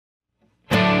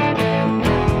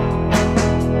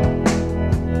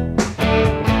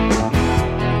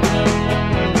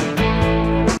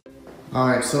All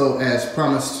right, so as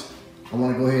promised, I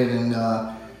want to go ahead and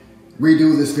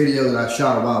redo this video that I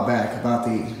shot a while back about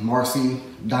the Marcy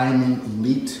Diamond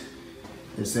Elite.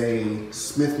 It's a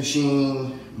Smith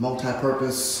machine,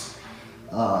 multi-purpose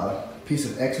piece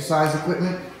of exercise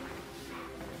equipment.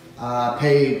 I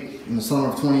paid in the summer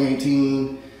of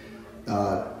 2018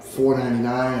 $4.99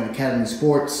 at Academy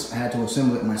Sports. I had to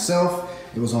assemble it myself.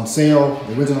 It was on sale.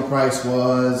 The original price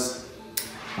was,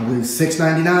 I believe,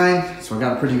 $6.99, so I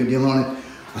got a pretty good deal on it.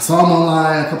 I saw them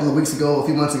online a few months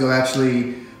ago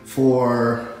actually,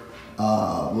 for,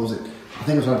 what was it? I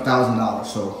think it was about $1,000,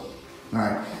 so, all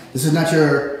right. This is not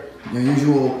your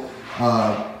usual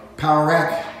power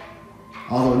rack,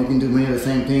 although you can do many of the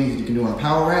same things that you can do on a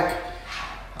power rack.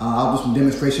 I'll do some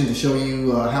demonstrations to show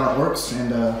you how it works and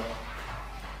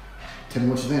tell me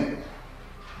what you think.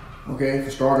 Okay,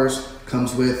 for starters,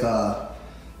 comes with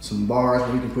some bars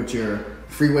where you can put your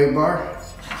free weight bar.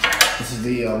 This is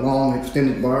the long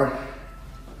extended bar.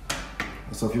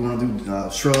 So if you want to do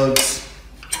shrugs,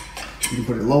 you can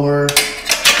put it lower.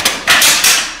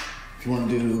 If you want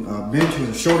to do bench with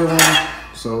a shorter one,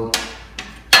 so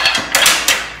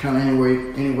kind of any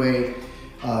way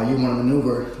you want to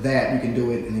maneuver that, you can do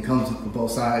it, and it comes with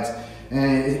both sides.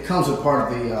 And it comes with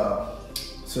part of the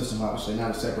system, obviously,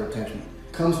 not a separate attachment.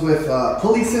 Comes with a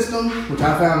pulley system, which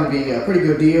I found to be a pretty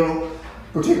good deal,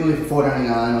 particularly for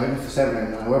 $4.99 or even for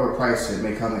 $7.99, whatever price it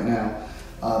may come at now.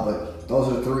 But those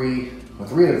are three of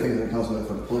the things that it comes with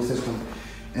for the pulley system.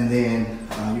 And then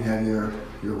you have your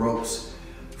ropes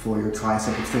for your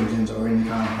tricep extensions or any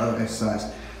kind of other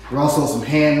exercise. There are also some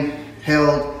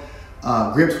handheld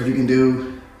grips where you can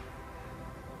do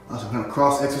some kind of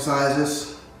cross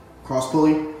exercises, cross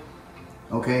pulley.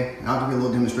 Okay, and I'll give you a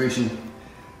little demonstration.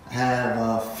 I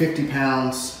have 50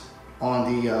 pounds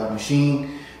on the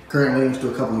machine. Currently, let's do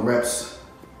a couple of reps.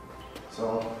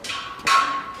 So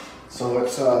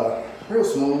it's real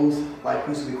smooth, light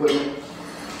piece of equipment.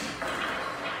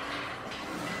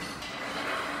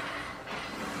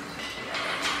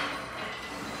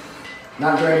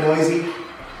 Not very noisy.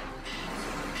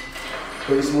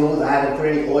 Pretty smooth. I haven't put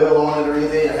any oil on it or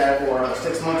anything. I've had it for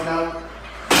 6 months now.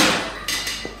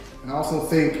 And I also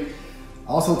think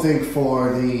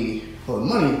for the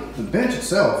money, the bench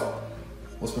itself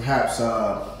was perhaps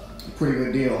a pretty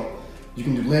good deal. You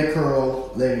can do leg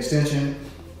curl, leg extension.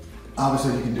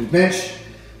 Obviously, you can do bench,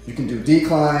 you can do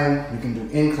decline, you can do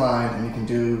incline, and you can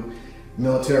do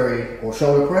military or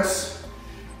shoulder press.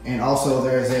 And also,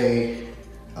 there's a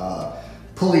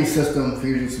pulley system for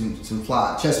you to do some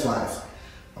chest flies.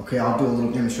 Okay, I'll do a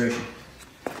little demonstration.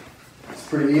 It's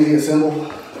pretty easy to assemble.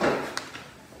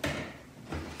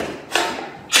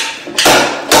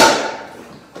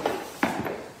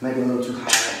 Maybe a little too high.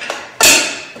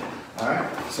 All right,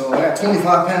 so I got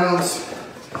 25 pounds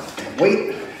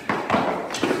weight.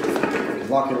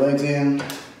 Lock your legs in,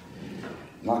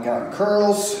 knock out your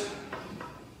curls.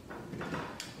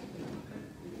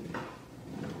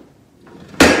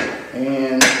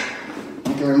 And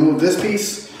you can remove this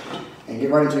piece and get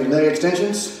right into your leg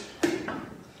extensions.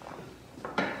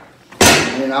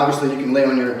 And then obviously you can lay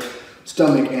on your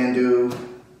stomach and do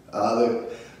the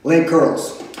leg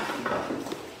curls.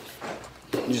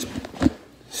 You just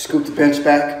scoop the bench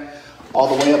back all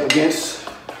the way up against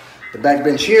the back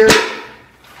bench here.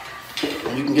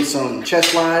 And you can get some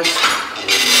chest flies.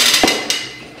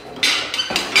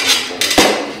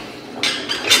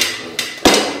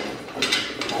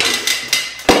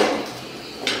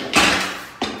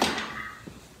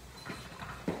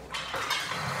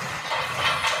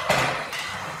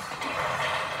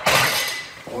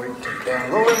 Or you can take it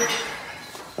down lower.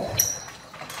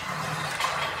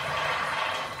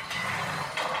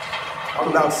 I'm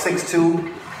about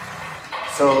 6'2",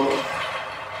 so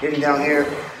getting down here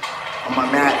on my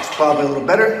mat is probably a little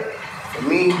better for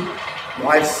me. My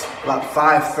wife's about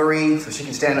 5'3", so she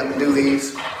can stand up and do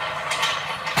these.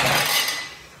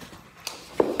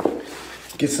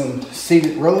 Get some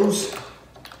seated rows.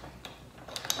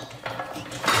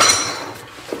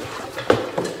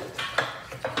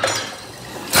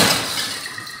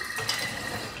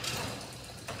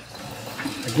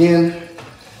 Again,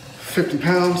 50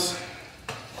 pounds.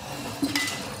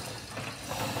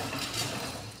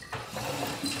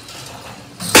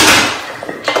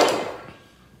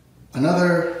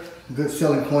 Another good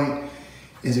selling point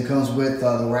is it comes with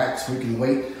the racks where you can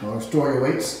weight or store your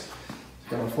weights.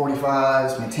 Got my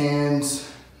 45s, my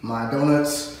 10s, my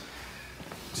donuts.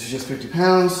 This is just 50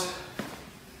 pounds.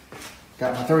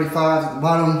 Got my 35s at the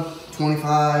bottom,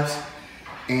 25s,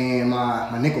 and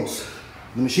my nickels.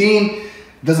 The machine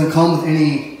doesn't come with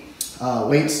any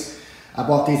weights. I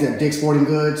bought these at Dick's Sporting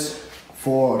Goods.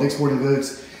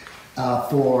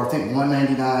 for I think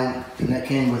 $199, and that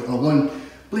came with I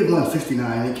believe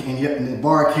 $159, and the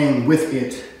bar came with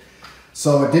it.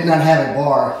 So it did not have a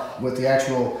bar with the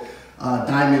actual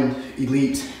Diamond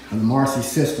Elite and the Marcy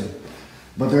system,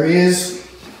 but there is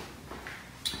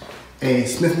a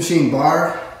Smith machine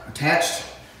bar attached.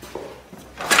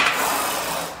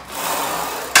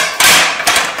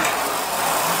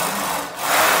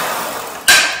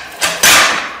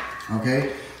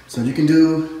 Okay, so you can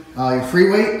do your free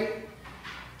weight,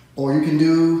 or you can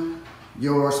do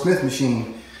your Smith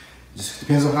machine. Just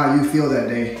depends on how you feel that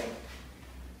day.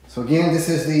 So again, this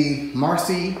is the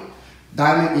Marcy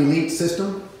Diamond Elite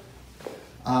system.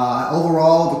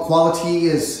 Overall, the quality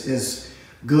is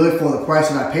good for the price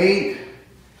that I paid.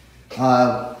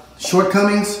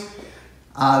 Shortcomings,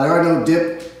 there are no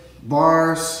dip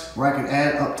bars where I can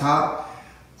add up top,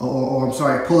 or I'm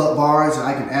sorry, pull-up bars that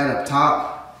I can add up top.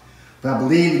 But I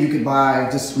believe you could buy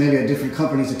just maybe a different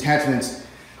company's attachments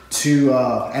to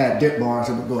add dip bars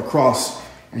that would go across,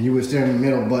 and you would stand in the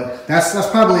middle. But that's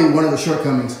probably one of the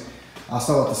shortcomings I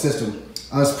saw with the system.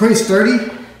 It's pretty sturdy.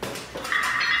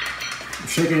 I'm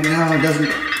shaking it now, it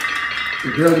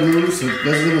barely moves, so it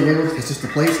doesn't even move. It's just the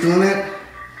plates doing that.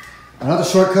 Another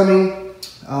shortcoming,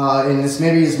 and this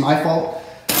maybe is my fault,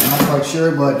 I'm not quite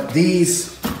sure, but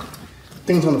these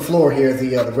things on the floor here,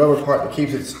 the rubber part that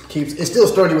keeps it's still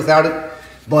sturdy without it,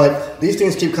 but these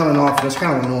things keep coming off, and it's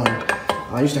kind of annoying.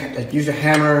 I used a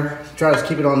hammer to try to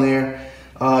keep it on there.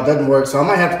 It doesn't work, so I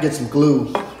might have to get some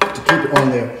glue to keep it on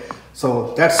there.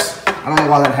 So I don't know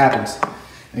why that happens.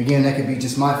 Again, that could be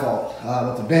just my fault.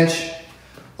 But the bench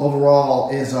overall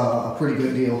is a pretty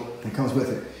good deal that comes with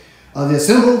it. The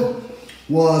assemble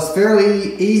was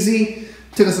fairly easy.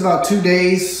 Took us about 2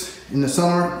 days in the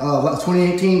summer of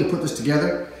 2018 to put this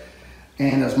together.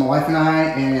 And it was my wife and I,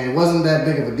 and it wasn't that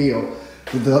big of a deal.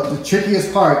 The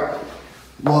trickiest part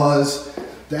was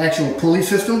the actual pulley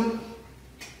system.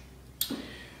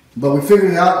 But we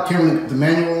figured it out. It came with the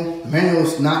manual. The manual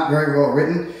is not very well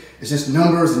written. It's just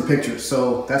numbers and pictures.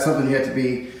 So that's something you have to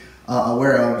be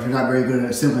aware of if you're not very good at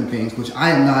assembling things, which I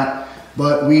am not.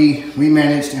 But we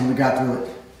managed and we got through it.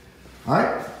 All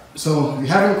right. So if you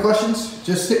have any questions,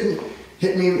 just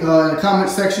hit me in the comment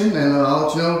section, and I'll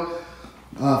let you know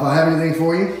if I have anything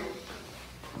for you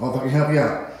or if I can help you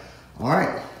out. All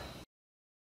right.